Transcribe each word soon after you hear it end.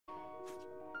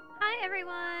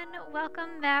everyone,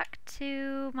 welcome back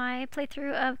to my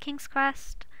playthrough of King's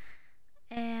Quest.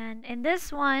 And in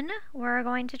this one, we're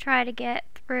going to try to get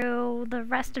through the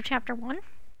rest of Chapter 1.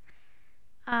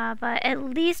 But at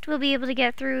least we'll be able to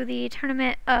get through the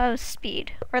Tournament of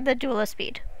Speed, or the Duel of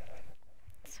Speed.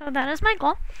 So that is my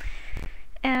goal.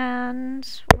 And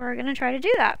we're going to try to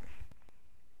do that.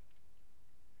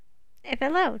 If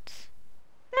it loads.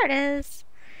 There it is.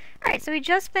 Alright, so we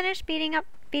just finished beating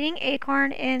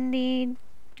Acorn in the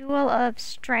Duel of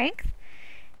Strength.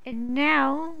 And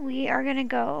now we are going to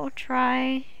go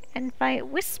try and fight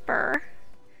Whisper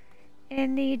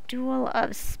in the Duel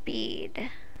of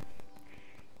Speed.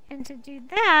 And to do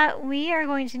that, we are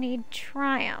going to need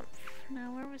Triumph.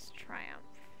 Now, where was Triumph?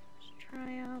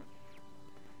 Triumph.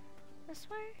 This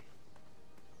way?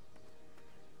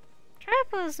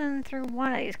 Triumph was in through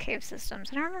one of these cave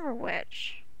systems. I don't remember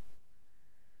which.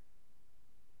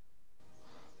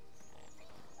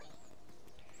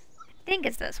 I think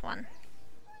it's this one.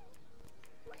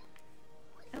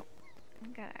 Oh, I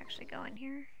gotta actually go in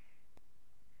here.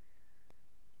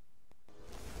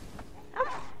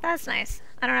 Oh, that's nice.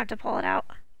 I don't have to pull it out.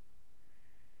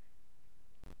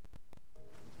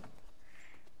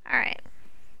 Alright.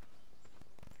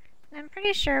 I'm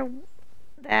pretty sure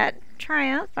that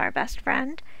Triumph, our best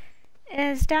friend,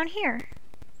 is down here.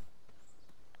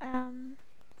 Past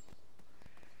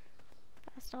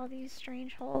all these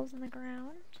strange holes in the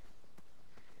ground.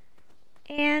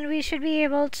 And we should be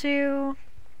able to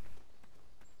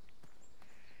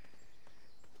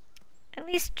at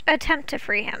least attempt to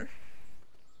free him.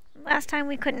 Last time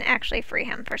we couldn't actually free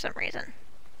him for some reason.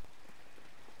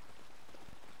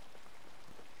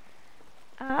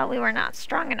 We were not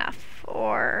strong enough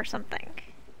or something.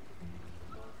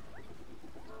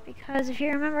 Because if you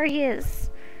remember, he is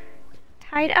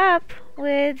tied up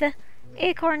with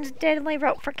Acorn's deadly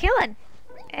rope for killing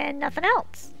and nothing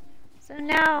else. So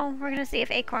now we're gonna see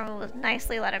if Acorn will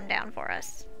nicely let him down for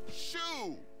us.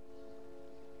 Shoo!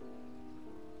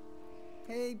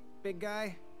 Hey, big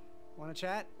guy. Wanna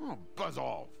chat? Oh, buzz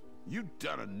off. You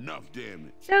done enough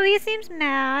damage. So he seems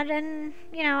mad, and,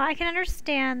 you know, I can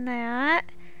understand that.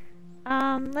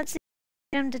 Let's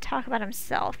get him to talk about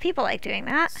himself. People like doing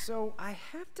that. So, I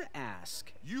have to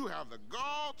ask. You have the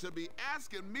gall to be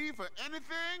asking me for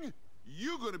anything?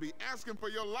 You're gonna be asking for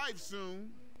your life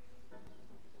soon.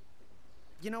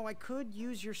 You know, I could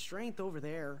use your strength over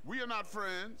there. We are not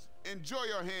friends. Enjoy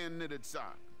your hand-knitted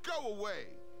sock. Go away.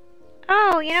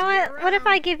 Oh, you know what? What if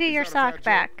I give you your Is that a sock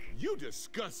fat back? joke? You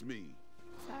disgust me.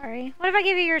 Sorry. What if I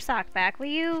give you your sock back? Will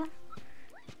you...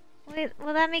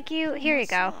 Will that make you... Here you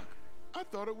go. Sock. I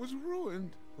thought it was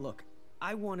ruined. Look,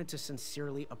 I wanted to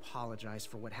sincerely apologize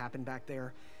for what happened back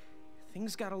there.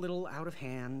 Things got a little out of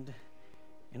hand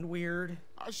and weird.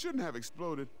 I shouldn't have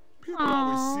exploded. People Aww.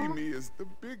 always see me as the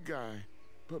big guy.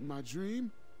 But my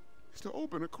dream is to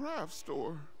open a craft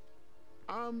store.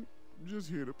 I'm just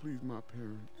here to please my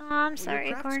parents. Oh, I'm sorry,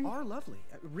 your crafts Acorn. are lovely.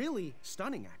 Really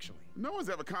stunning, actually. No one's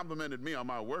ever complimented me on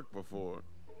my work before.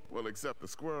 Well, except the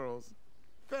squirrels.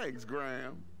 Thanks,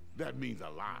 Graham. That means a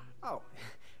lot. Oh,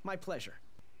 my pleasure.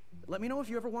 Let me know if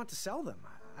you ever want to sell them.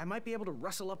 I might be able to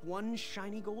rustle up one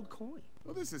shiny gold coin.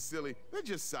 Well, this is silly. They're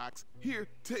just socks. Here,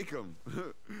 take them.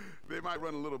 They might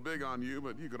run a little big on you,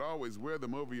 but you could always wear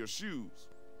them over your shoes.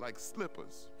 Like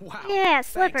slippers. Wow. Yeah, thanks.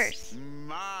 slippers.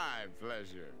 My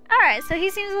pleasure. Alright, so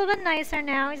he seems a little bit nicer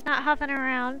now. He's not huffing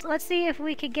around. Let's see if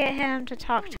we could get him to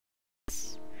talk to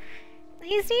us.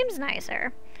 He seems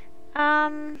nicer.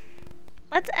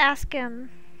 Let's ask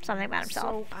him something about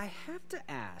himself. So, I have to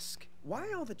ask,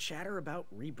 why all the chatter about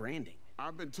rebranding?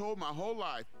 I've been told my whole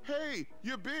life, hey,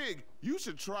 you're big. You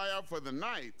should try out for the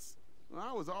Knights. Well,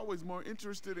 I was always more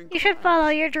interested in You should follow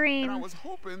your dream. And I was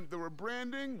hoping the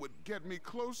rebranding would get me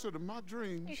closer to my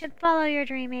dreams. You should follow your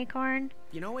dream, Acorn.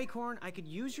 You know, Acorn, I could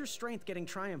use your strength getting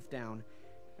Triumph down.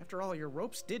 After all, your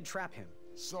ropes did trap him.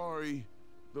 Sorry,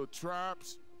 the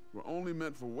traps were only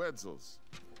meant for Wetzels.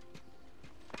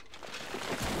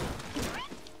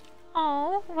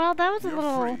 Oh, well, that was You're a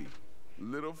little... free.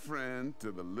 Little friend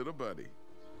to the little buddy.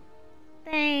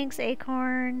 Thanks,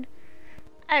 Acorn.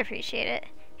 I appreciate it.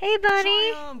 Hey,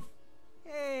 buddy! Triumph!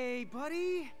 Hey,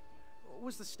 buddy!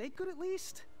 Was the steak good at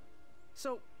least?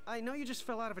 So, I know you just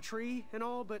fell out of a tree and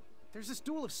all, but there's this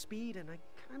duel of speed, and I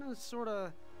kinda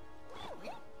sorta...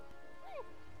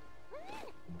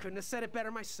 Couldn't have said it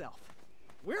better myself.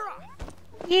 We're off!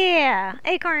 Yeah,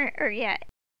 Acorn, yeah.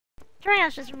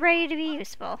 Triumph's just ready to be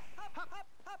useful.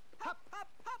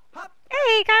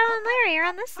 Hey, Kyle and Larry are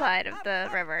on this side of the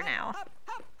river now.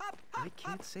 I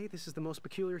can't say this is the most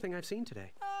peculiar thing I've seen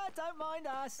today. Don't mind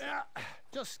us. Yeah,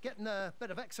 just getting a bit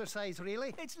of exercise,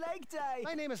 really. It's leg day.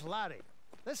 My name is Larry.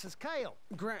 This is Kyle.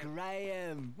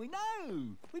 Graham. We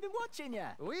know. We've been watching you.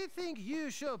 We think you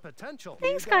show potential.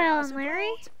 Thanks, Kyle and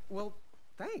Larry. Well,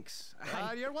 thanks.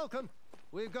 You're welcome.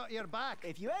 We've got your back.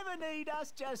 If you ever need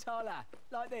us, just holler.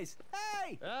 Like this.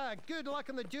 Hey! Good luck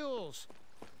in the duels.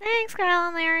 Thanks, Kyle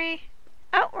and Larry.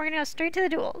 Oh, we're gonna go straight to the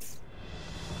duels.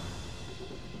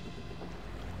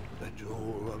 The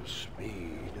duel of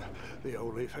speed. The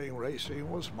only thing racing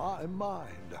was my mind.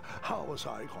 How was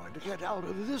I going to get out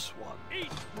of this one?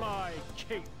 Eat my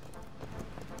cape.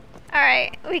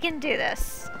 Alright, we can do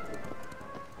this.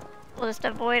 We'll just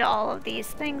avoid all of these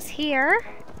things here.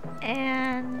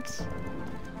 And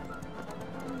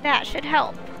that should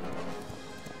help.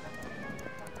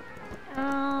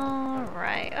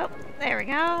 Alright. Oh, there we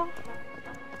go.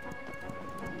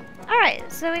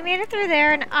 Alright, so we made it through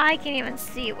there, and I can't even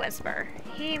see Whisper.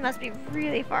 He must be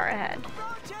really far ahead.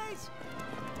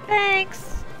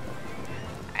 Thanks!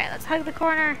 Alright, let's hug the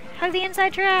corner. Hug the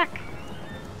inside track.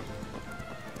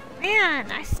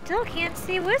 Man, I still can't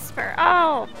see Whisper.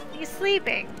 Oh, he's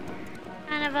sleeping.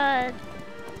 Kind of a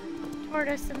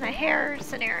tortoise in the hare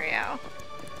scenario.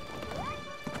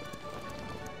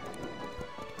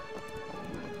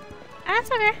 That's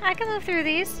okay, I can move through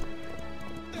these.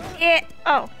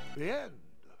 Oh. The end.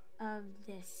 Of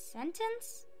this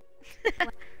sentence? It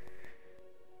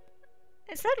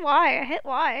said Y. I hit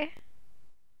Y.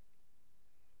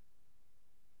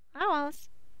 Oh well, let's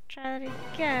try that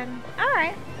again.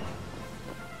 Alright.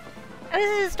 Oh,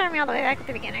 this is start me all the way back at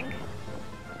the beginning.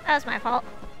 That was my fault.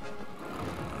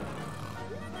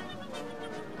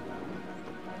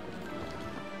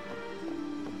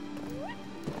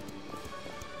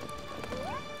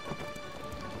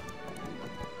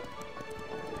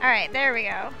 Alright, there we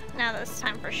go. Now this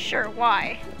time for sure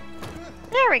Y.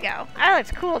 There we go. I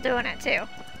looked cool doing it too.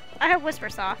 I hope Whisper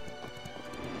saw.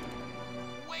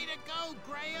 Way to go,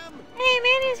 Graham! Hey,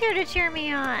 Manny's here to cheer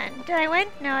me on. Did I win?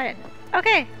 No, I didn't.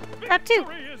 Okay, up two.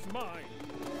 Victory is mine.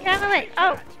 Get out of the way.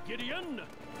 Oh. Gideon.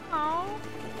 Oh.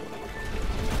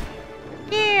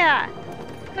 Yeah.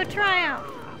 Go triumph.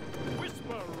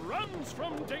 Whisper runs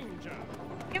from danger.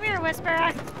 Come here, Whisper.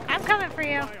 I'm coming for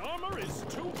you. My armor is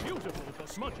too beautiful for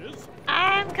smudges.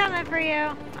 I'm coming for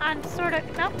you. I'm sort of...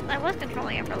 Nope, I was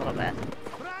controlling it for a little bit.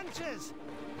 Branches!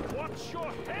 Watch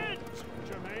your head,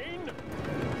 Jermaine.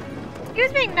 He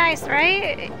was being nice,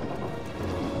 right?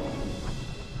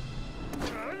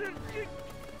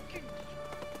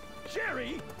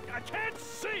 Jerry, I can't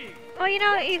see. Well, you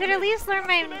know, you could at least learn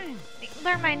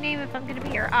my name if I'm gonna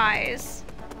be your eyes.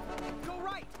 Go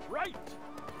right. Right.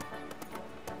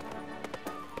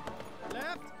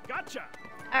 Left. Gotcha.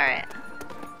 Alright.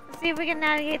 Let's see if we can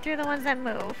navigate through the ones that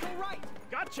move. Go right.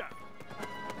 Gotcha.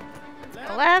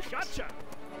 Go left. Gotcha.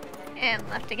 And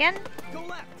left again. Go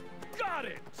left. Got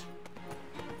it.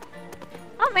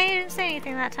 Oh, man, you didn't say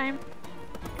anything that time.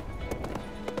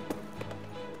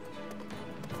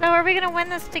 So are we gonna win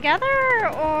this together,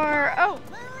 or... Oh!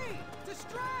 Larry!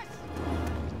 Distress!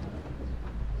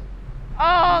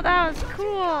 Oh, that was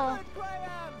cool! Hop,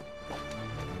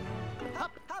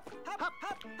 hop, hop, hop, hop,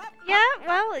 hop. Yeah,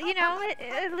 well, you know,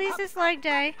 at least it's leg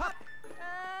day. Hop.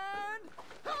 And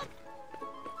hop.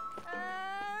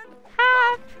 And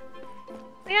Hop!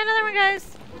 We got another one,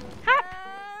 guys. Hop!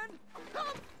 and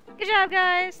hop. Good job,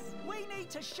 guys. We need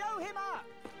to show him up.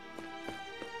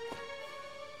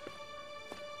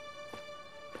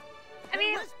 I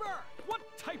mean, Whisper! What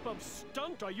type of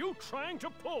stunt are you trying to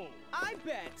pull? I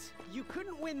bet you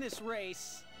couldn't win this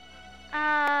race.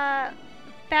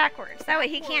 backwards. That way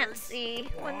he can't Backwards? see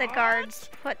when the guards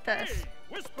put the, Hey,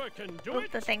 Whisper can do put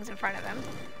it. the things in front of him.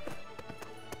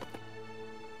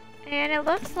 And it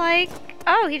looks like...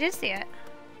 Oh, he did see it.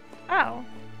 Oh.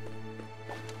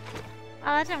 Oh,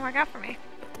 that didn't work out for me.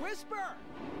 Whisper!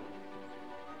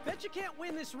 Bet you can't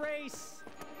win this race.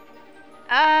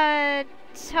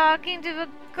 Talking to the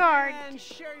guard. And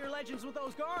share your legends with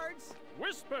those guards.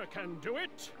 Whisper can do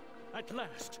it. At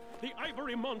last, the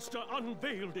ivory monster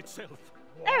unveiled itself.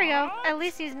 There we go. What? At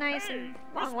least he's nice Hey, and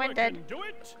Whisper long-winded. can do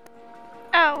it.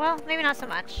 Oh, well, maybe not so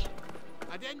much.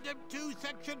 Addendum 2,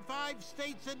 Section 5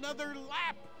 states another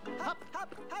lap. Hop,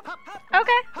 hop, hop, hop, hop.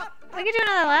 Okay, we can do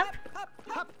another lap. Hop,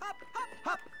 hop, hop, hop,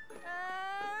 hop.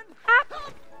 And Hop,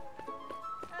 hop.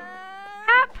 And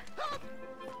hop. hop.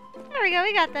 There we go,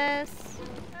 we got this.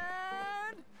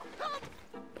 And hop.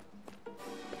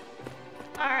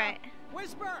 Alright,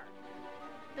 Whisper!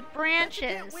 the Bet you branches.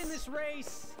 can't win this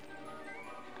race.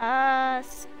 Oh,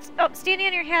 standing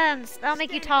on your hands. That'll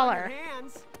make you Standing on your taller.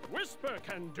 hands. Whisper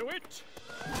can do it.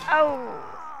 Oh,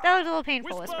 that was a little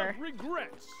painful, Whisper Whisper.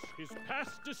 regrets his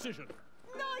past decision.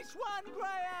 Nice one,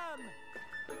 Graham!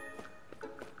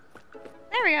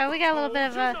 There we go. We got a little bit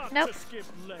of a... Not Nope. to skip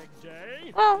leg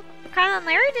day. Well, Kyle and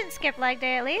Larry didn't skip leg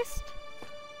day at least.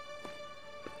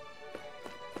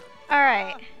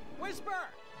 Alright. Whisper!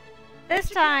 This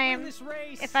You can't win time, this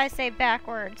race. if I say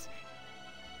backwards,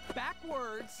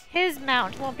 Backwards? his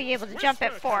mount won't be able to jump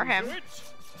it Whisper for can him. do it.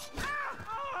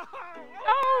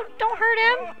 Oh, don't hurt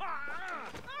him.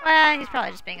 Well, he's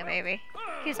probably just being a baby.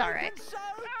 He's alright. So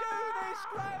do this,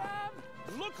 Graham!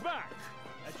 Look back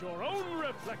at your own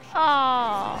reflection.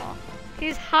 Oh,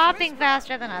 he's hopping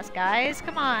faster than us, guys.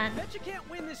 Come on. Bet you can't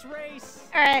win this race.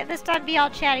 Alright, this time be all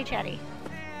chatty.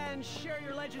 And share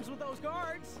your legends with those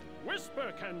guards.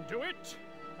 Whisper can do it.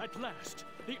 At last,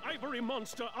 the ivory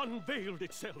monster unveiled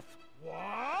itself.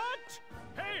 What?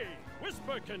 Hey,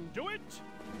 Whisper can do it.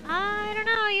 I don't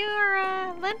know, you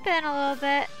are limping a little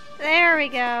bit. There we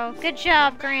go. Good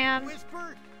job, Graham.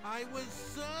 Whisper, I was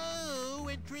so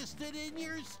interested in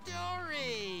your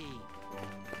story.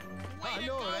 Way to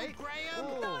know, go, right? Graham.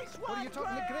 Oh, Nice what are one, you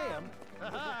talking to Graham?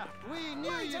 We knew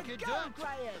Way you to could go, do it.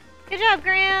 Graham! Good job,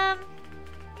 Graham.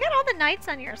 You got all the knights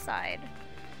on your side.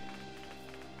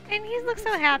 And he looks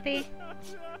so happy.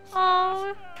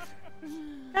 Oh,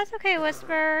 that's okay,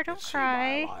 Whisper. Don't See,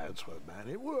 cry. my alliance with man,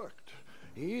 it worked.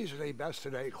 He easily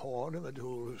bested Acorn in the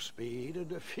duel of speed and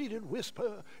defeated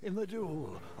Whisper in the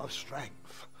duel of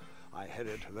strength. I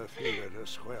headed to the theater to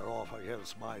square off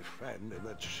against my friend in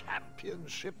the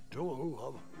championship duel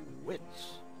of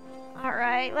wits. All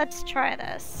right, let's try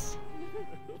this.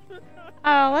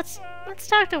 Oh, let's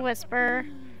talk to Whisper.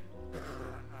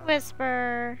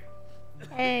 Whisper.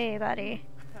 Hey, buddy.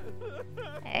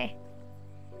 Hey.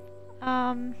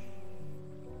 The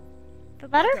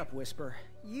letter? Back up, Whisper.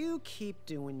 You keep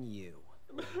doing you.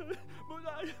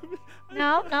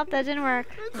 No, nope, that didn't work.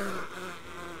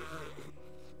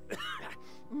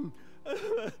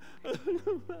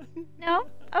 No?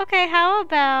 Okay, how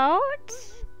about...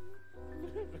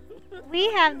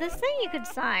 We have this thing you could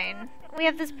sign. We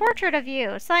have this portrait of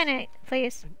you. Sign it,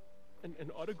 please. An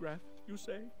autograph, you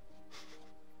say?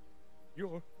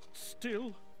 You're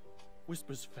still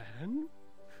Whisper's fan?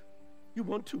 You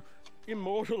want to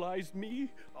immortalize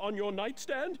me on your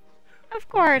nightstand? Of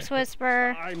course,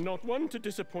 Whisper. I'm not one to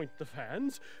disappoint the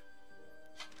fans.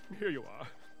 Here you are.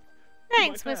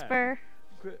 Thanks, my fan. Whisper.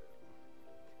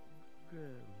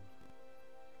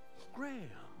 Graham.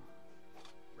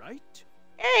 Right?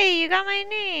 Hey, you got my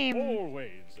name.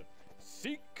 Always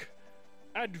seek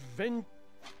adventure.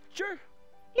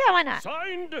 Yeah, why not?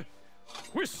 Signed,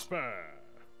 Whisper.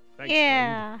 Thanks,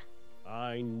 Yeah. friend.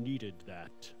 I needed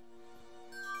that.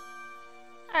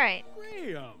 Alright.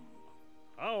 Graham,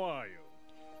 how are you?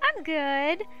 I'm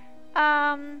good.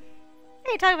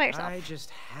 Hey, talk about yourself. I just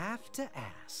have to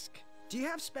ask. Do you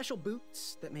have special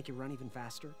boots that make you run even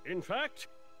faster? In fact,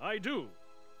 I do.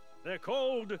 They're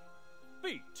called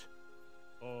feet.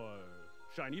 Or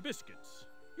shiny biscuits.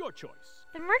 Your choice.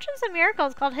 The Merchants of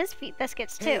Miracles called his feet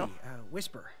biscuits, too. Hey,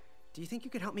 Whisper. Do you think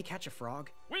you could help me catch a frog?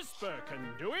 Whisper can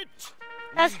do it.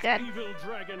 That's These good. evil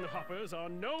dragon hoppers are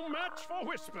no match for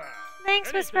Whisper. Thanks,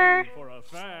 Anything Whisper. for a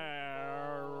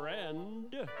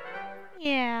friend.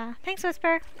 Yeah, thanks,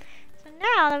 Whisper. So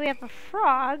now that we have a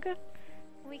frog,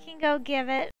 we can go give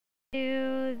it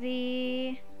to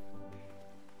the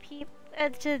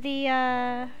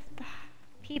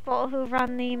people who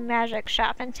run the magic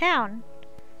shop in town.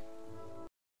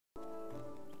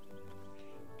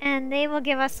 And they will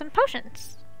give us some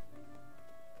potions.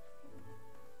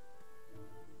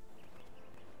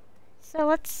 So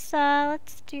let's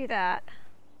do that.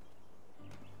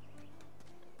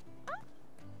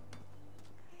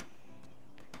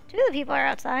 Two of the people are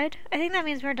outside. I think that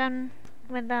means we're done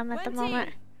with them at the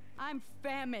moment. I'm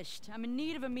famished. I'm in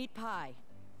need of a meat pie.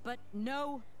 But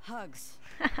no hugs.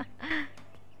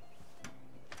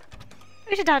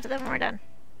 We should talk to them when we're done.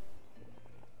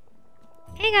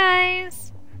 Hey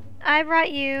guys! I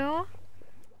brought you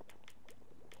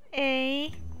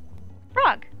a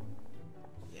frog.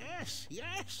 Yes,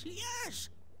 yes, yes.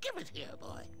 Give it here,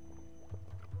 boy.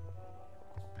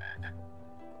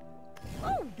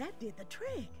 Oh, that did the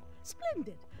trick.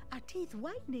 Splendid. Our teeth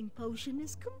whitening potion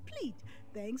is complete,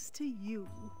 thanks to you.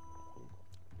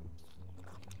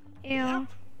 Ew. Yep.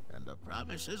 And a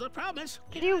promise is a promise.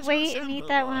 Could you Here's wait your and eat sample,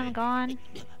 that when boy. I'm gone?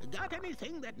 Got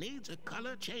anything that needs a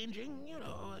color changing? You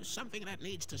know, something that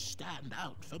needs to stand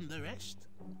out from the rest?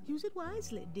 Use it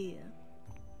wisely, dear.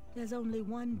 There's only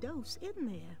one dose in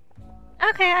there.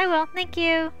 Okay, I will. Thank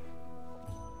you.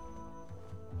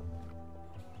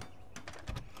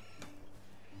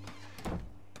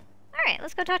 Alright,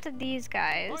 let's go talk to these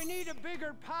guys. I need a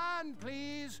bigger pan,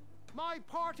 please. My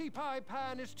party pie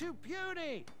pan is too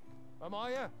puny.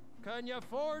 Amaya, can you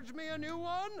forge me a new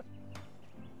one?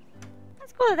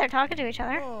 That's cool that they're talking to each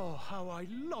other. Oh, how I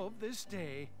love this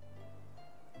day.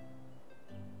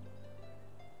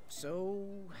 So,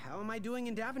 how am I doing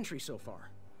in Daventry so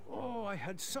far? Oh, I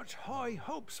had such high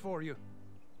hopes for you.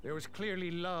 There was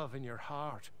clearly love in your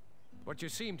heart. But you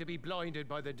seem to be blinded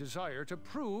by the desire to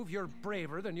prove you're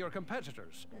braver than your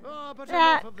competitors. Oh, but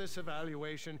enough of this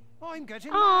evaluation. I'm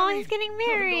getting married. Oh, he's getting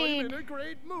married. And I'm in a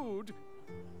great mood.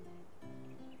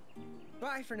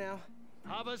 Bye for now.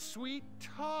 Have a sweet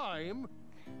time.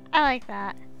 I like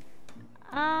that.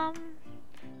 Not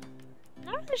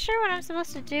really sure what I'm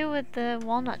supposed to do with the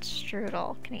walnut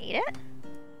strudel. Can I eat it?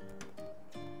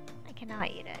 I cannot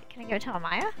eat it. Can I give it to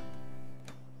Amaya?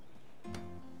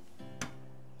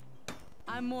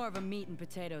 I'm more of a meat and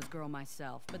potatoes girl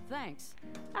myself, but thanks.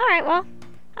 Alright, well,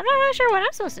 I'm not really sure what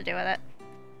I'm supposed to do with it.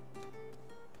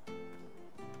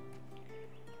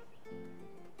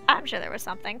 I'm sure there was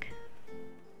something.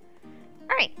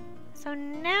 Alright, so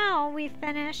now we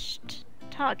finished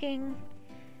talking.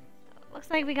 Looks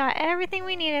like we got everything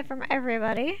we needed from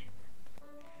everybody.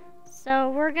 So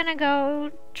we're gonna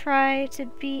go try to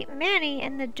beat Manny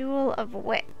in the Duel of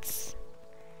Wits.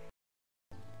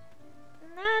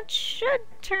 That should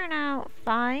turn out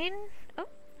fine. Oh,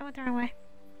 I went the wrong way.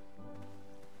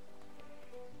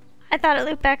 I thought it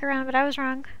looped back around, but I was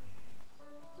wrong.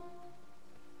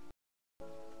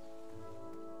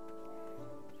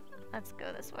 Let's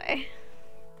go this way.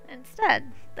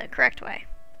 Instead, the correct way.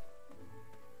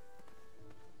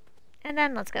 And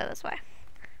then let's go this way.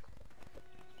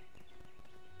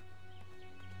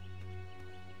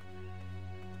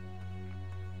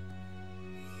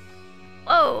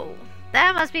 Whoa!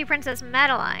 That must be Princess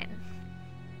Madeline.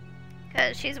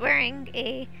 Because she's wearing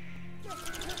a...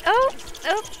 Oh!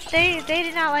 Oh! They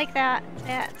did not like that.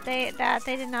 They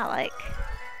did not like.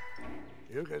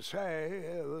 You could say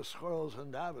the squirrels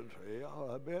in Daventry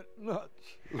are a bit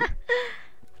nuts.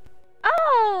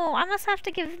 Oh! I must have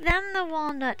to give them the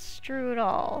walnut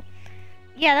strudel.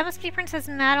 Yeah, that must be Princess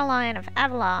Madeline of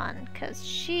Avalon. Because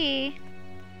she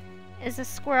is a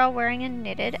squirrel wearing a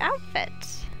knitted outfit.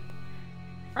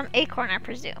 From Acorn, I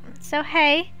presume. So,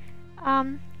 hey,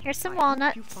 here's some walnuts. I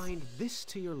hope you find this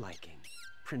to your liking,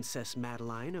 Princess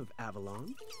Madeline of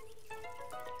Avalon.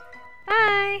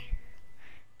 Bye.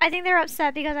 I think they're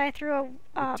upset because I threw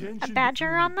a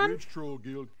badger on them. The Bridge Troll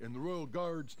Guild and the Royal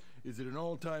Guards is at an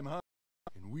all-time high,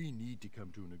 and we need to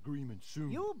come to an agreement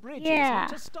soon. Your bridges need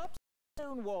to stop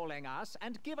stonewalling us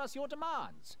and give us your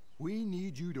demands. We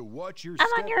need you to watch your I'm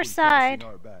step on your when side.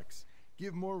 crossing our backs.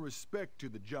 Give more respect to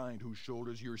the giant whose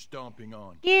shoulders you're stomping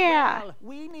on. Yeah. Well,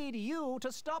 we need you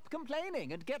to stop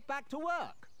complaining and get back to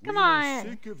work. Come we on. are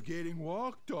sick of getting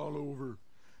walked all over.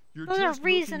 You're Those just are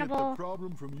reasonable. looking at the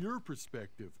problem from your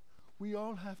perspective. We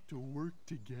all have to work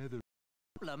together.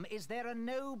 The problem is there are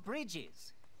no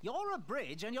bridges. You're a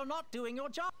bridge and you're not doing your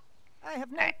job. I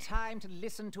have no time to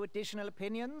listen to additional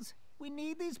opinions. We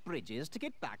need these bridges to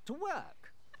get back to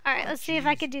work. Alright, let's see if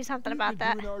I can do something about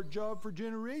that. We've been doing our job for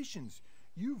generations.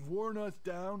 You've worn us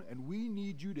down, and we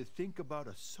need you to think about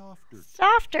a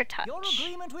softer touch. Your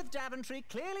agreement with Daventry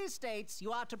clearly states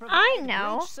you are to provide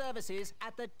bridge services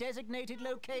at the designated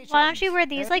locations. Why don't you wear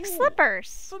these like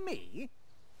slippers? For me?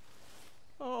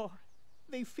 Oh,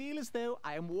 they feel as though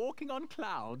I am walking on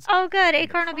clouds. Oh good,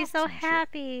 Acorn will be so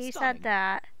happy you said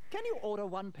that. Can you order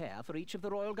one pair for each of the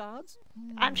Royal Guards?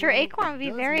 I'm sure Acorn would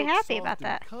be very happy about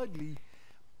that. Cuddly,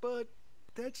 but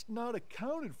that's not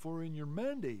accounted for in your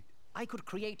mandate. I could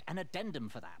create an addendum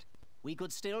for that. We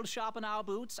could still sharpen our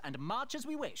boots and march as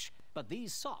we wish, but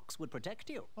these socks would protect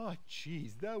you. Oh,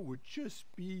 jeez, that would just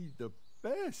be the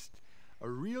best. A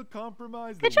real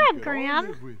compromise. Good job,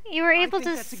 Graham. You were able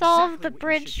to solve the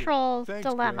bridge troll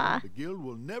dilemma. Graham. The guild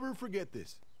will never forget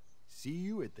this. See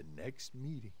you at the next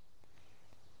meeting.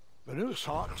 The new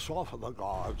socks soften the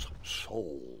guards'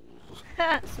 souls.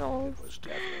 Souls. It was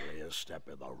definitely a step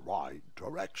in the right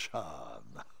direction.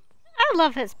 I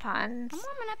love his puns. I'm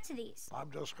warming up to these.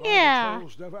 I'm just glad the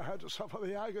trolls never had to suffer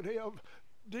the agony of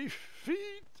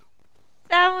defeat.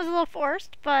 That was a little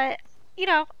forced, but, you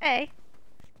know, hey.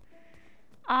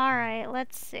 Alright,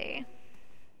 let's see.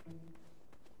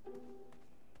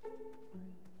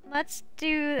 Let's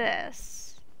do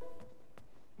this.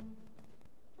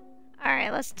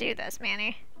 Alright, let's do this,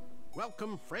 Manny.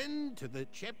 Welcome, friend, to the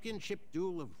championship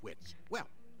duel of wits. Well,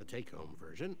 the take-home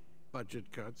version.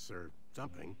 Budget cuts or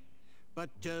something. But,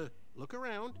 look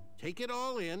around, take it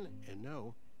all in, and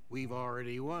know we've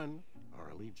already won. Our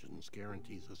allegiance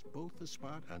guarantees us both a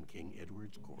spot on King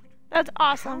Edward's court. That's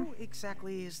awesome. How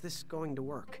exactly is this going to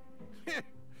work?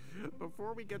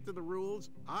 Before we get to the rules,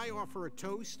 I offer a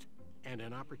toast and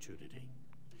an opportunity.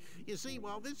 You see,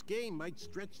 while this game might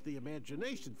stretch the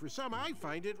imagination, for some I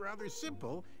find it rather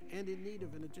simple and in need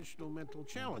of an additional mental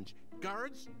challenge.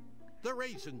 Guards, the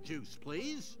raisin juice,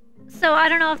 please. So I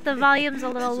don't know if the volume's a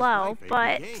little low,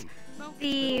 but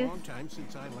the long time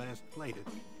since I last played it.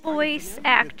 Voice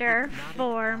actor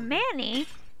for Manny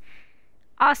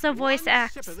also voice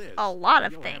acts a lot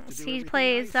of things. He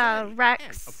plays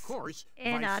Rex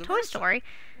in Toy Story,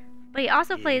 but he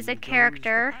also plays a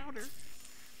character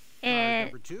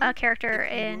in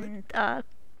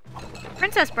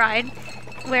Princess Bride,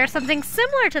 where something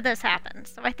similar to this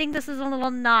happens. So I think this is a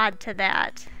little nod to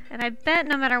that. And I bet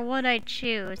no matter what I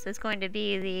choose, it's going to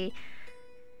be the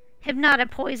hypnotic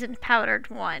poison powdered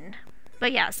one.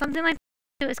 But yeah, something like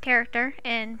to his character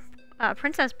in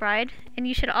Princess Bride, and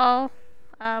you should all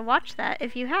watch that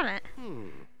if you haven't.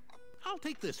 I'll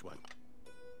take this one.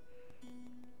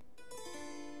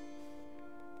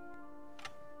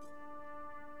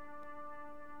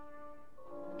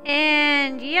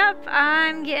 And yep,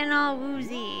 I'm getting all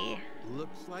woozy.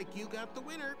 Looks like you got the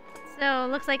winner. So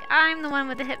looks like I'm the one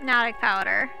with the hypnotic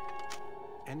powder.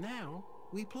 And now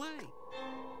we play.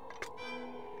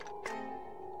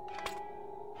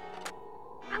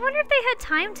 I wonder if they had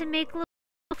time to make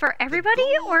for everybody,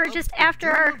 or just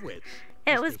after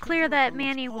it was clear that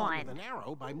Manny won. An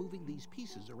arrow by moving these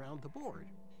pieces around the board.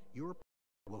 Your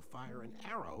will fire an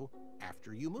arrow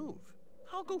after you move.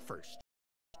 I'll go first.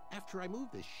 After I move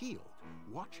this shield,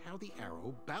 watch how the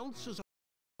arrow bounces off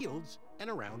the shields and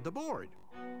around the board.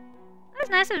 That was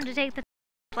nice of him to take the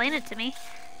explain it to me.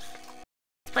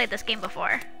 I've played this game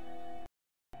before.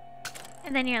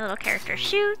 And then your little character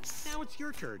shoots. Now it's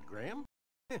your turn, Graham.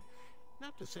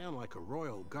 Not to sound like a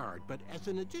royal guard, but as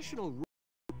an additional rule,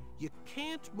 you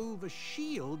can't move a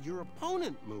shield your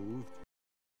opponent moved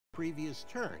previous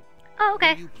turn. Oh,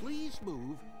 okay. Will you please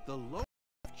move the lower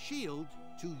shield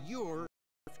to your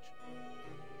left?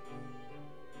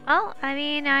 Well, I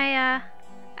mean, I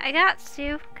got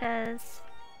to, because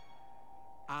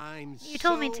you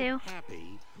told me to.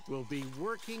 Happy we'll be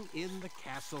working in the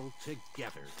castle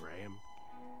together, Graham.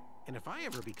 And if I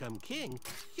ever become king,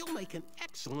 you'll make an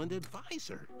excellent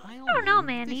advisor. I don't know,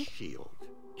 Manny. Shield.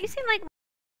 You seem like an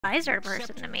advisor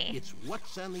person to me. It's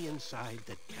what's on the inside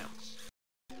that counts.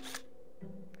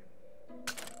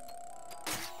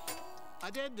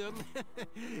 Addendum.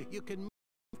 You can move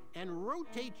and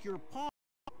rotate your pawn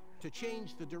to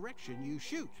change the direction you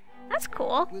shoot. That's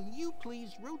cool. Will you please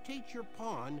rotate your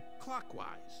pawn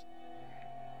clockwise?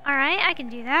 Alright, I can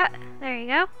do that. There you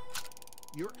go.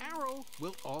 Your arrow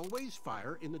will always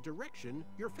fire in the direction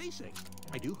you're facing.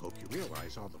 I do hope you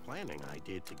realize all the planning I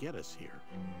did to get us here.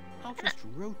 I'll just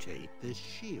rotate this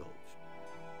shield.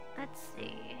 Let's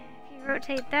see. If you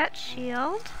rotate that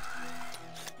shield.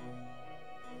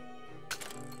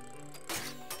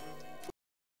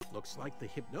 Looks like the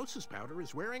hypnosis powder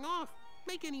is wearing off.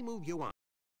 Make any move you want.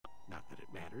 Not that it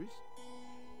matters.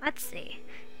 Let's see.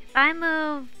 If I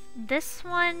move this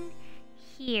one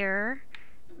here,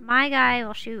 my guy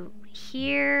will shoot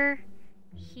here,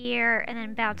 here, and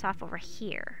then bounce off over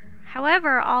here.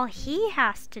 However, all he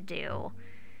has to do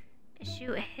is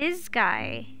shoot his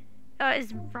guy,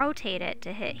 is rotate it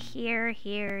to hit here,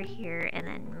 here, here, and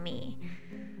then me.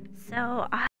 So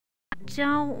I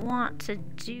don't want to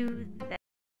do that.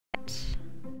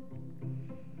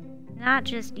 Not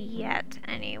just yet,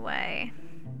 anyway.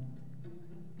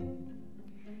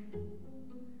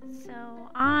 So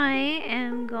I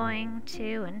am going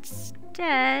to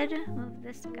instead move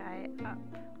this guy up.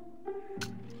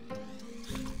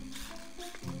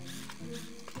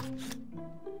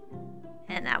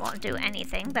 And that won't do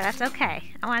anything, but that's okay.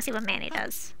 I want to see what Manny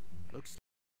does. Looks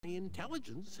like the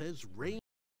intelligence has reigned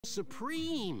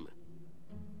supreme.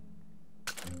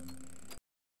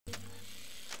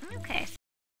 Okay.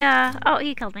 Oh,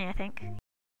 he killed me, I think.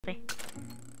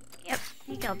 Yep,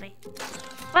 he killed me.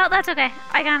 Well, that's okay.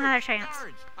 I got another chance.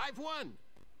 I've won.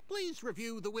 Please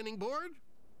review the winning board.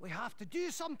 We have to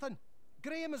do something.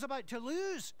 Graham is about to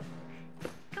lose.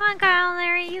 Come on, Kyle and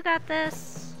Larry, you got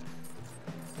this.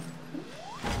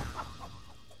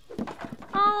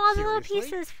 Oh, all the little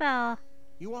pieces fell.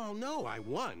 You all know I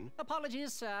won.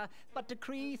 Apologies, sir, but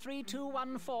Decree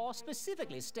 3214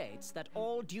 specifically states that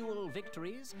all duel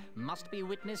victories must be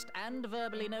witnessed and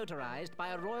verbally notarized by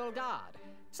a royal guard.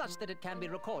 such that it can be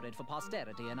recorded for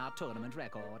posterity in our tournament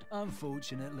record.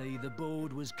 Unfortunately, the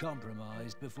board was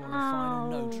compromised before a final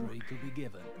notary could be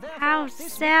given. How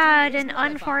sad and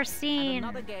unforeseen,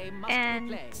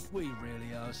 and we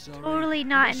really are sorry. Totally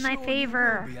not in my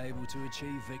favor. We'll be able to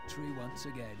achieve victory once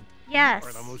again. Yes. You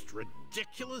are the most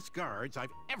ridiculous guards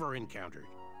I've ever encountered.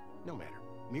 No matter,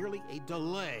 merely a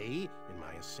delay in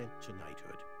my ascent to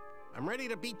knighthood. I'm ready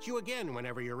to beat you again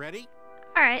whenever you're ready.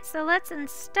 Alright, so let's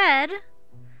instead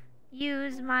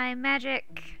use my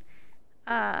magic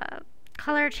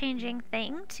color changing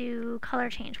thing to color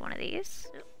change one of these.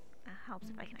 Ooh, that helps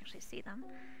if I can actually see them.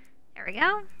 There we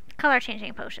go. Color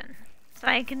changing potion. So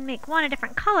I can make one a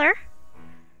different color.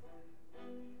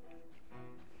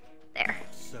 There.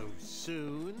 So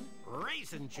soon,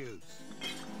 raisin juice.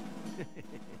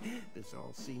 This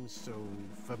all seems so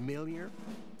familiar.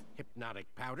 Hypnotic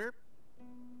powder.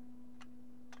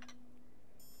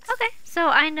 Okay, so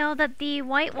I know that the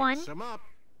white one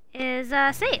is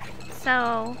safe.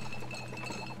 So.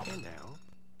 And now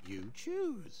you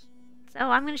choose. So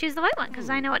I'm gonna choose the white one because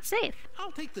I know it's safe.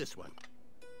 I'll take this one.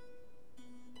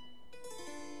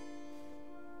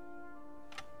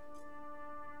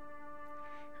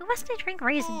 Who wants to drink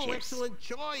raisin juice? Excellent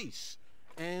choice.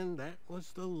 And that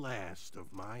was the last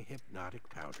of my hypnotic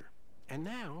powder. And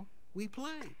now we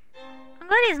play. I'm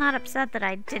glad he's not upset that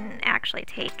I didn't actually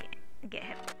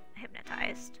get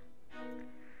hypnotized.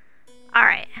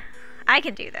 Alright, I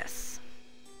can do this.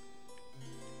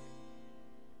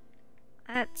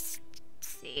 Let's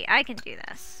see, I can do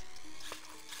this.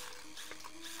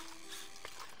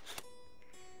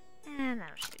 And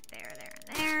that'll shoot there,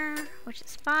 and there, which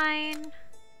is fine.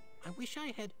 I wish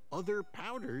I had other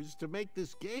powders to make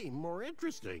this game more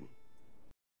interesting.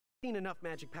 Seen enough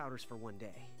magic powders for one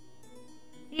day.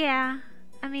 Yeah,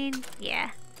 I mean,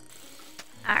 yeah.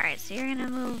 Alright, so you're gonna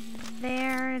move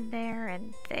there, there,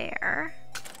 and there.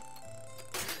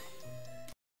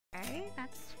 Okay,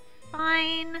 that's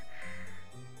fine.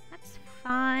 That's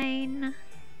fine.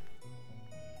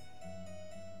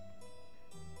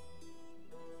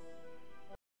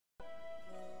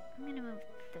 I'm gonna move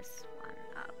this one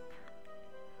up.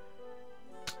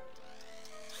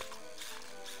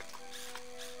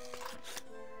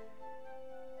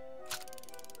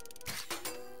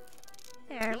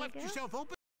 There you we left go. yourself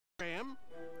open, Graham.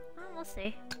 Oh, we'll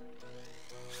see.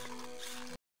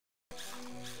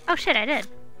 Oh shit, I did.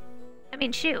 I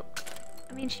mean, shoot,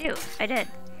 I did.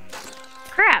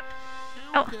 Crap.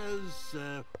 How does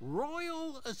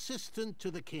royal assistant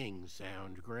to the king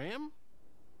sound, Graham?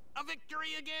 A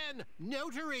victory again!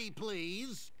 Notary,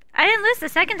 please! I didn't lose the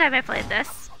second time I played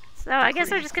this, so I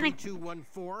guess we're just gonna...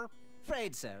 214?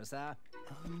 Afraid so, sir.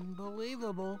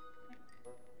 Unbelievable.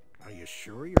 Are you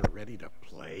sure you're ready to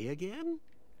play again?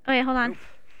 Oh wait, hold on. Nope.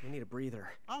 I need a breather.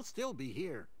 I'll still be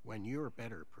here when you're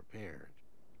better prepared.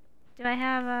 Do I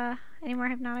have any more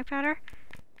hypnotic powder?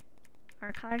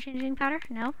 Or color changing powder?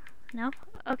 No? No?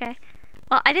 Okay.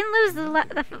 Well, I didn't lose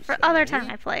the other time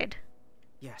I played.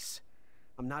 Yes.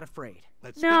 I'm not afraid.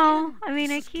 No, I mean,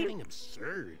 this I is keep... getting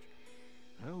absurd.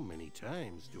 How many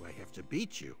times do I have to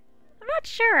beat you? I'm not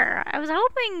sure. I was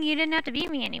hoping you didn't have to beat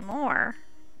me anymore.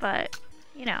 But,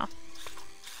 you know.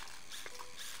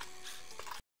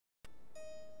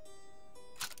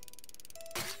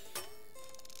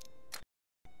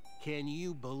 Can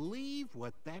you believe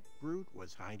what that brute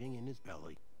was hiding in his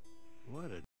belly? What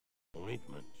a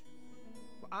disappointment.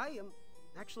 I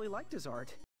actually liked his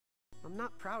art. I'm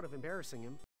not proud of embarrassing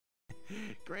him.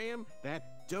 Graham,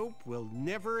 that dope will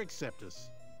never accept us.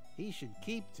 He should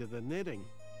keep to the knitting.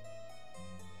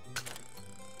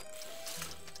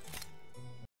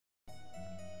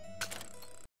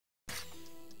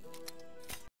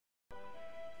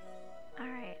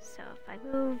 Alright, so if I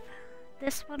move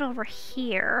this one over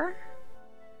here,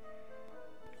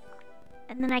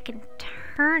 and then I can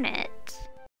turn it,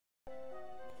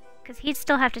 because he'd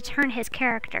still have to turn his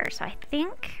character, so I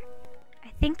think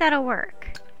that'll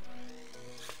work.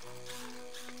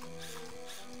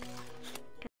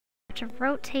 I have to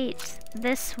rotate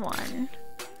this one,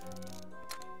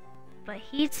 but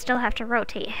he'd still have to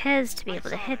rotate his to be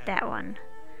able to hit that one.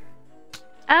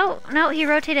 Oh, no, he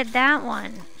rotated that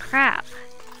one. Crap.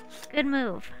 Good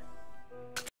move.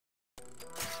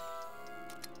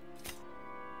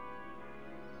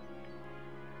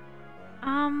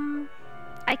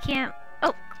 I can't...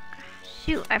 Oh,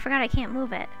 shoot, I forgot I can't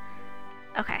move it.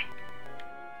 Okay.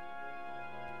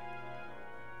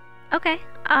 Okay,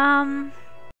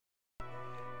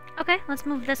 okay, let's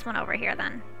move this one over here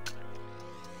then.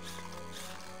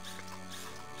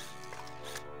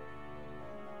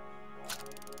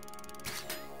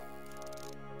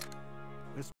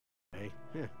 This way.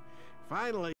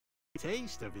 Finally, a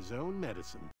taste of his own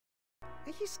medicine.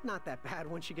 He's not that bad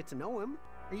once you get to know him.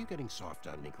 Are you getting soft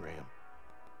on me, Graham?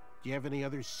 Do you have any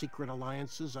other secret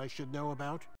alliances I should know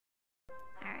about?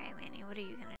 Alright, Manny, what are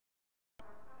you gonna do?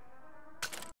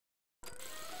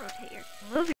 Rotate your...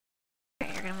 Move your...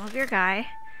 You're gonna move your guy.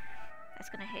 That's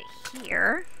gonna hit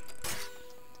here.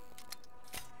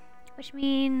 Which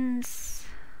means...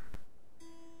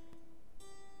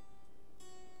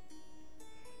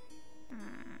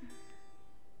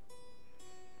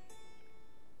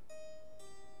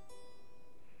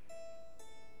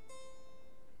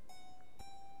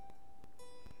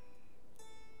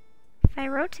 If I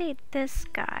rotate this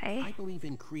guy... I believe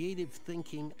in creative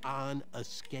thinking on a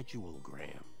schedule,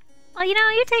 Graham. Well, you know,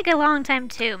 you take a long time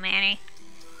too, Manny.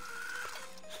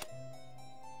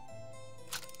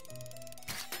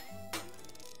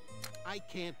 I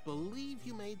can't believe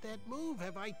you made that move.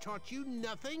 Have I taught you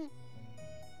nothing?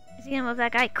 Is he gonna move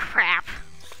that guy? Crap.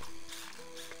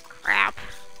 Crap.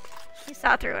 He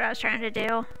saw through what I was trying to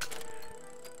do.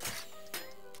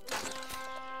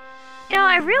 You know,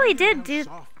 I really did do...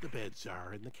 Soft the beds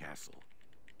are in the castle.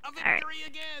 A Alright. victory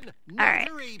again! Alright.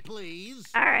 Notary, please!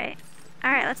 Alright.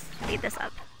 Alright, let's speed this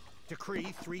up.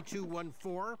 Decree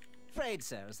 3214. Afraid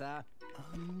so, sir.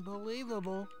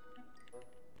 Unbelievable.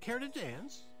 Care to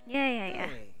dance? Yeah.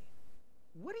 Hey,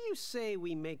 what do you say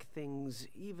we make things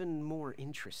even more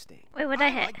interesting? Wait, what'd I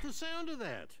hit? like the sound of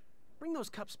that. Bring those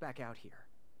cups back out here.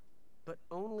 But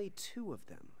only 2 of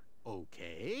them.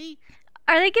 Okay.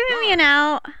 Are they giving me an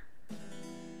out?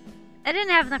 I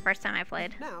didn't have them the first time I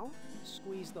played. Now,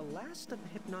 squeeze the last of the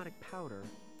hypnotic powder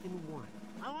in 1.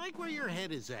 I like where your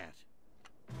head is at.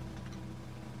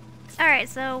 Alright,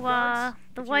 so, Guards,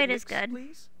 the would you white mix, is good.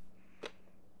 Please?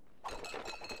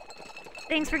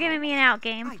 Thanks for giving me an out,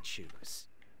 game. I choose.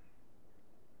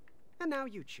 And now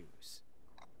you choose.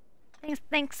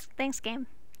 Thanks, game.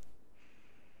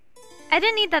 I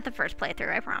didn't need that the first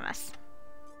playthrough, I promise.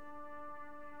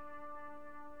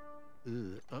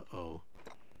 Uh-oh.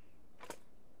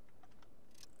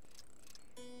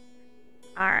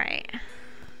 Alright.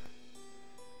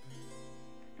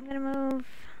 I'm gonna move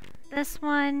this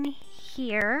one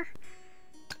here.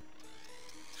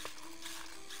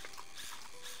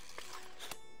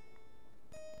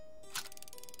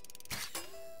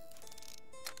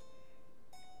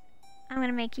 I'm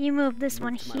gonna make you move this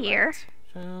one here.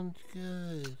 Sounds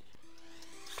good.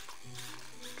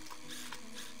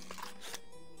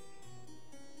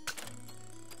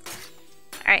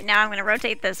 Alright, now I'm gonna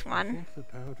rotate this I one. think the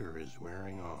powder is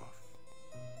wearing off.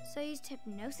 So you used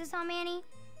hypnosis on Manny?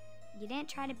 You didn't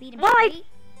try to beat him Well, straight?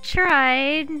 I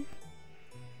tried.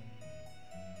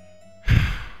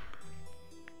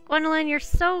 Gwendolyn, you're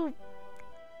so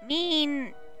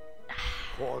mean.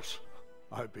 Of course,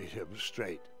 I beat him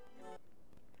straight.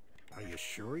 Are you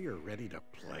sure you're ready to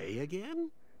play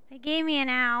again? They gave me an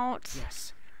out.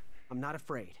 Yes. I'm not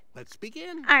afraid. Let's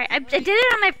begin. Alright, I did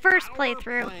it on my first Our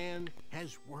playthrough. plan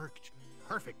has worked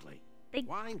perfectly.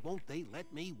 Why won't they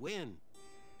let me win?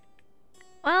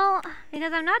 Well,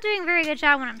 because I'm not doing a very good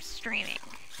job when I'm streaming.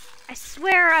 I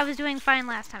swear I was doing fine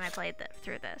last time I played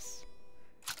through this.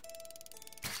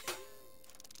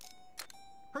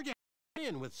 Heard you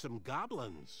in with some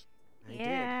goblins.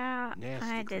 Yeah, Nasty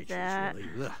I did creatures, that.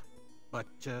 Really. Ugh. But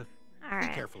be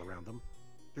Alright. careful around them.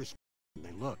 They're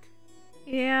they look.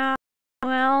 Yeah,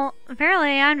 well,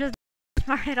 apparently I'm just not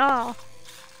smart at all.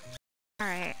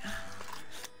 Alright.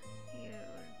 You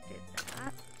did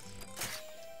that.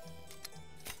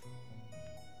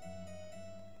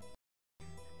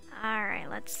 Alright,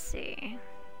 let's see.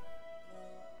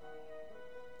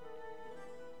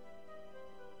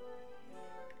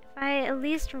 If I at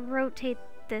least rotate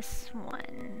this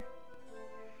one,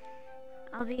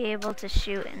 I'll be able to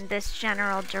shoot in this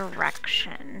general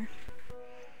direction.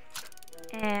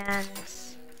 And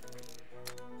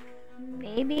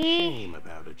maybe... Shame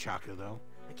about it, Chaka, though.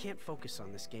 I can't focus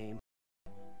on this game.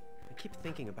 I keep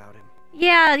thinking about him.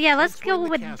 Yeah, let's That's go when the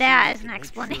with castle that is as an to make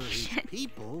sure his explanation.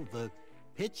 people, the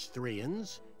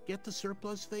Pitchthrians, get the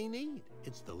surplus they need.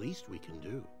 It's the least we can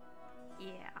do.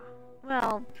 Yeah.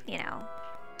 Well, you know.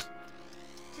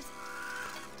 Just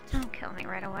don't kill me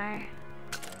right away.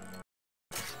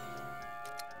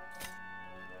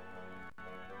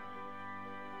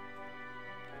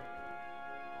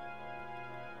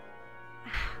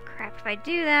 Crap, if I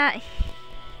do that,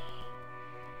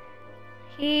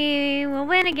 he will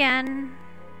win again.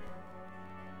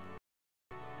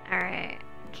 Alright.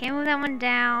 Can't move that one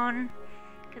down,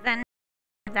 because then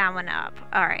move that one up.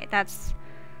 Alright, that's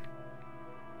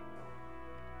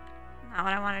not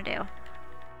what I want to do.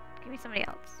 Give me somebody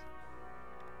else.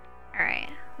 Alright,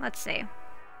 let's see.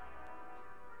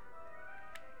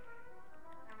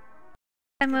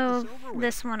 I move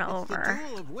this one It's over. the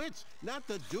duel of wits, not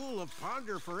the duel of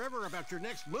ponder forever about your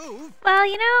next move. Well,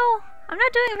 you know, I'm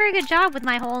not doing a very good job with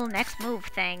my whole next move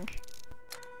thing.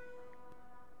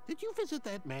 Did you visit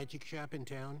that magic shop in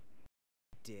town?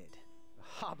 Did.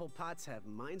 Hobblepots have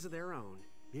minds of their own.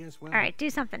 Yes, well. Alright,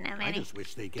 do something now, Manny. I just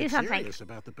wish they Do get something. serious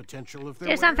about the potential of their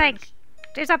Do something. wares.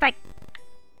 Do something.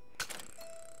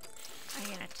 Are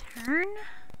you gonna turn?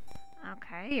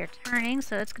 Okay, you're turning,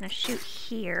 so it's gonna shoot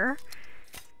here.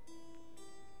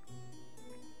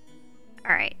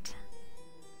 Alright.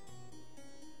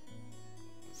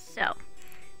 So,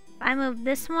 if I move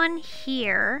this one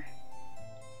here,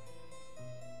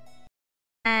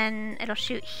 and it'll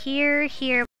shoot here,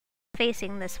 here,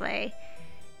 facing this way.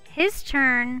 His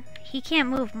turn, he can't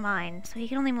move mine, so he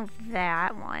can only move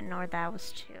that one, or that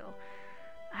was two.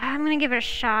 I'm gonna give it a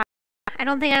shot. I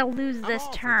don't think I'll lose this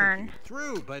turn.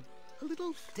 Through, but a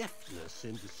little deftness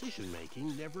in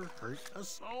decision-making never hurt a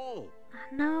soul.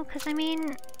 No, because I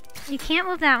mean, you can't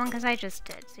move that one because I just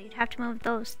did, so you'd have to move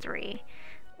those three.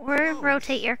 Or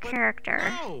rotate your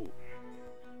character. No.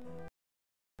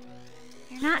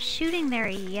 You're not shooting there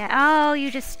yet. Oh, you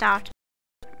just stopped.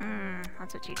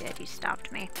 That's what you did. You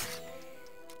stopped me.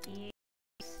 You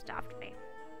stopped me.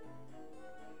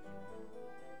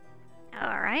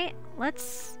 Alright,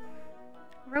 let's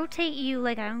rotate you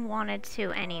like I wanted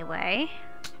to anyway.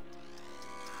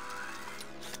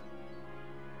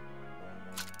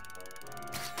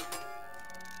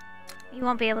 You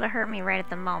won't be able to hurt me right at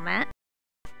the moment.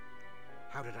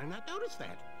 How did I not notice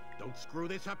that? Don't screw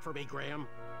this up for me, Graham.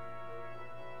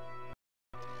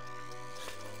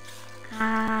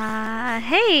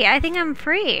 Hey, I think I'm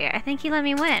free. I think you let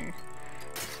me win.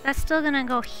 That's still gonna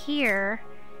go here.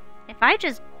 If I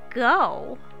just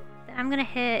go, then I'm gonna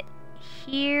hit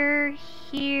here,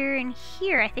 here, and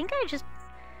here. I think I just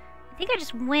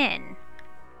win.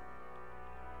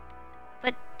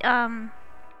 But, oh,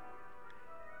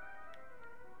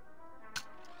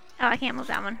 I can't move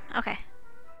that one. Okay.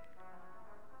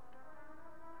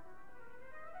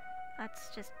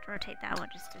 Let's just rotate that one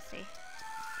just to see.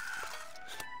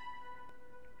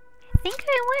 I think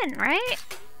I win, right?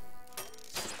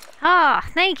 Oh,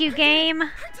 thank you, game.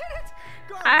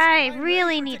 I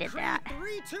really needed that.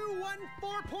 3, 2, 1,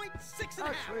 4.6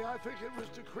 Actually, I think it was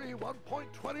decree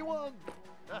 1.21.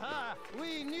 Aha!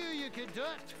 We knew you could do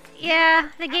it. Yeah,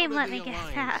 the game Out of let the me get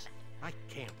alliance. that. I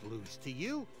can't lose to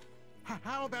you.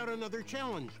 How about another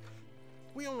challenge?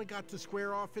 We only got to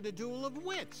square off in a duel of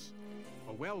wits.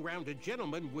 A well-rounded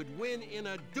gentleman would win in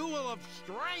a duel of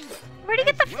strength. Where'd you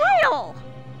get the foil?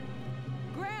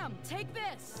 Graham, take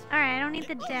this. Alright, I don't need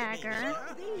the dagger.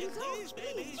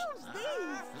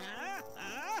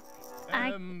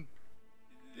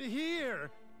 Here.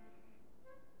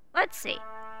 Let's see.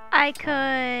 I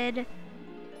could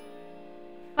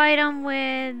fight him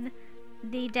with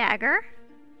the dagger.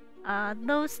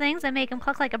 Those things that make him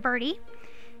cluck like a birdie.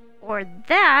 Or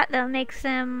that makes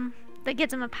him, that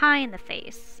gets him a pie in the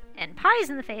face. And pies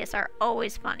in the face are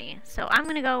always funny. So I'm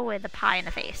gonna go with the pie in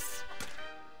the face.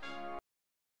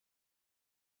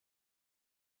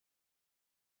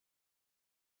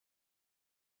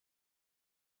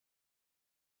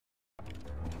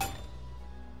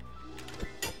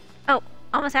 Oh,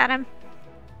 almost had him.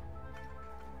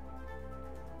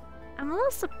 I'm a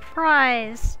little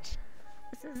surprised.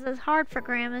 This is as hard for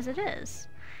Graham as it is.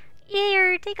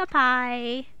 Here, take a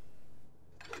pie.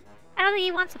 I don't think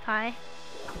he wants a pie.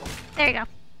 There you go.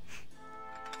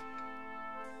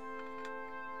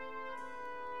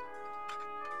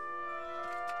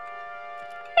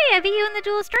 Hey, I beat you in the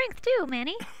duel of strength too,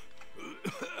 Manny.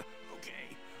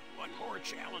 Okay, one more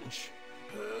challenge.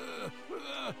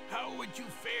 How would you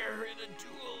fare in a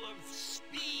duel of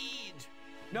speed?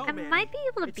 No, I man. might be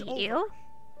able to It's beat over. you.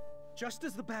 Just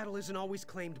as the battle isn't always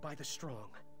claimed by the strong,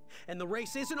 and the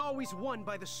race isn't always won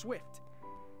by the swift,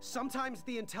 sometimes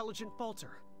the intelligent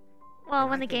falter. Well, And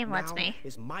when I the think game lets now me.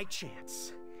 is my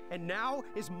chance, and now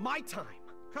is my time.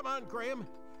 Come on, Graham.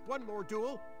 One more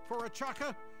duel for a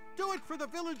chaka. Do it for the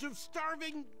village of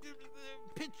starving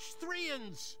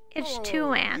Pitch-3ans. It's Oh,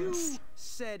 two ants. You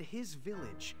said his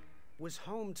village was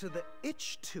home to the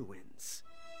Itch-2ans.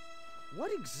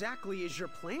 What exactly is your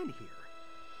plan here?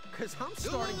 Because I'm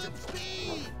starting to...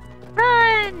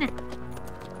 Run!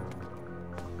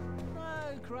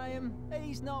 No, Graham,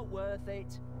 he's not worth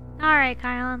it. Alright,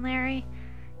 Kyle and Larry.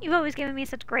 You've always given me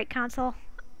such great counsel.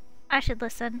 I should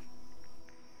listen.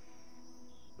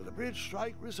 With the bridge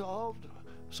strike resolved,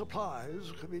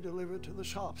 supplies can be delivered to the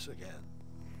shops again.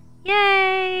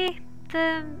 Yay!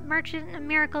 The Merchant of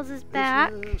Miracles is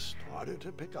back. Business started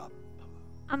to pick up.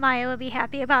 Amaya would be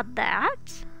happy about that.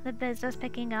 The business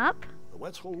picking up. The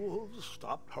Wetzel wolves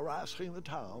stopped harassing the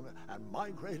town and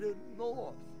migrated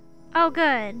north. Oh,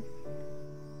 good.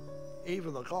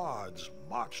 Even the guards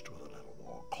marched with a little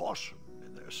more caution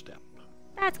in their step.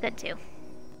 That's good too.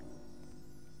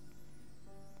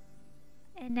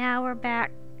 And now we're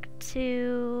back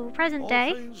to present day.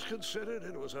 All things considered,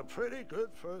 it was a pretty good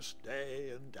first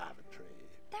day in Daventry.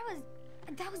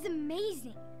 That was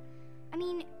amazing. I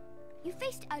mean, you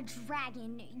faced a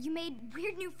dragon, you made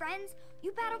weird new friends,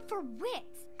 you battled for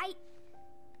wits. I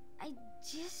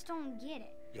just don't get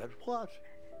it. Get what?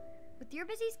 With your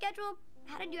busy schedule,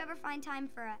 how did you ever find time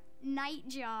for a night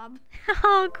job?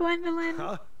 Oh, Gwendolyn.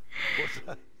 Huh? What's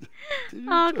that? Did you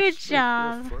Oh, just good make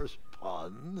job. Your first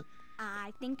pun?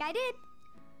 I think I did.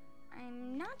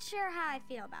 I'm not sure how I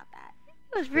feel about that.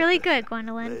 It was really good,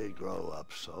 Gwendolyn. They grow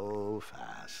up so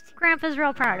fast. Grandpa's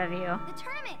real proud of you. The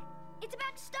tournament! It's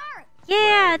about to start!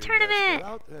 Yeah, Well, tournament! you best get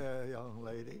out there, young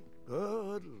lady.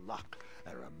 Good luck.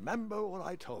 And remember what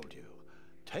I told you.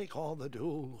 Take on the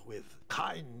duel with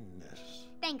kindness.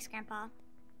 Thanks, Grandpa.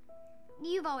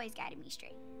 You've always guided me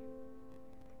straight.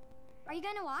 Are you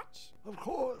gonna watch? Of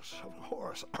course, of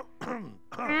course.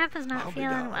 Grandpa's not I'll be feeling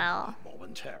down well.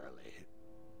 momentarily.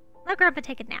 Let Grandpa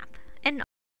take a nap. And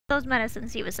those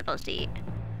medicines he was supposed to eat.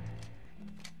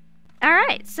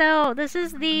 Alright, so this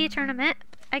is the tournament,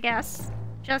 I guess.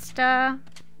 Just,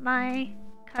 my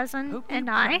cousin and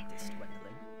I.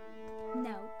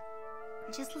 No.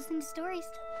 Just listening to stories.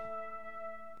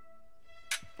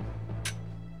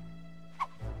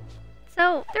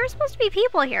 So, there were supposed to be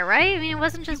people here, right? I mean, it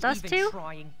wasn't just us two?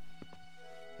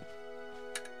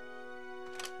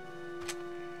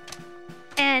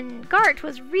 And Gart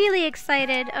was really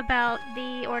excited about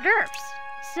the hors d'oeuvres.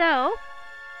 So,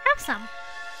 have some.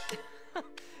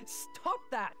 Stop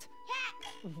that!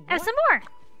 Have some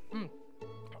more.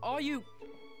 Are you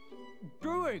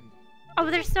doing? Oh,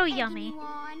 they're so yummy.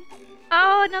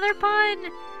 Oh, another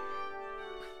pun.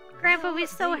 Grandpa will be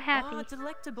so happy.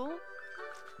 Delectable.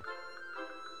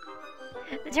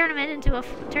 The tournament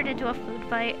turned into a food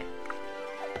fight.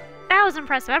 That was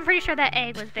impressive. I'm pretty sure that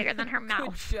egg was bigger than her mouth.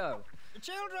 Good show.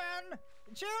 Children!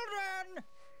 Children!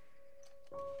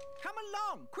 Come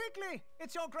along, quickly!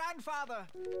 It's your grandfather!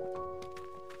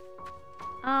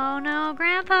 Oh no,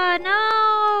 Grandpa,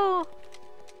 no!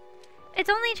 It's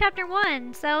only chapter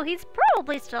 1, so he's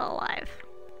probably still alive.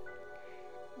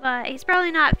 But he's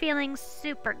probably not feeling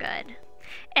super good.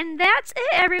 And that's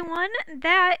it, everyone.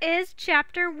 That is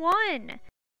chapter 1.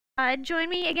 Join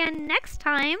me again next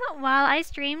time while I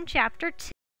stream chapter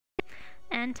 2.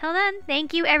 Until then,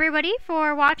 thank you everybody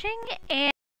for watching,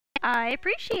 and I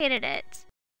appreciated it.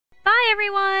 Bye,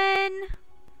 everyone!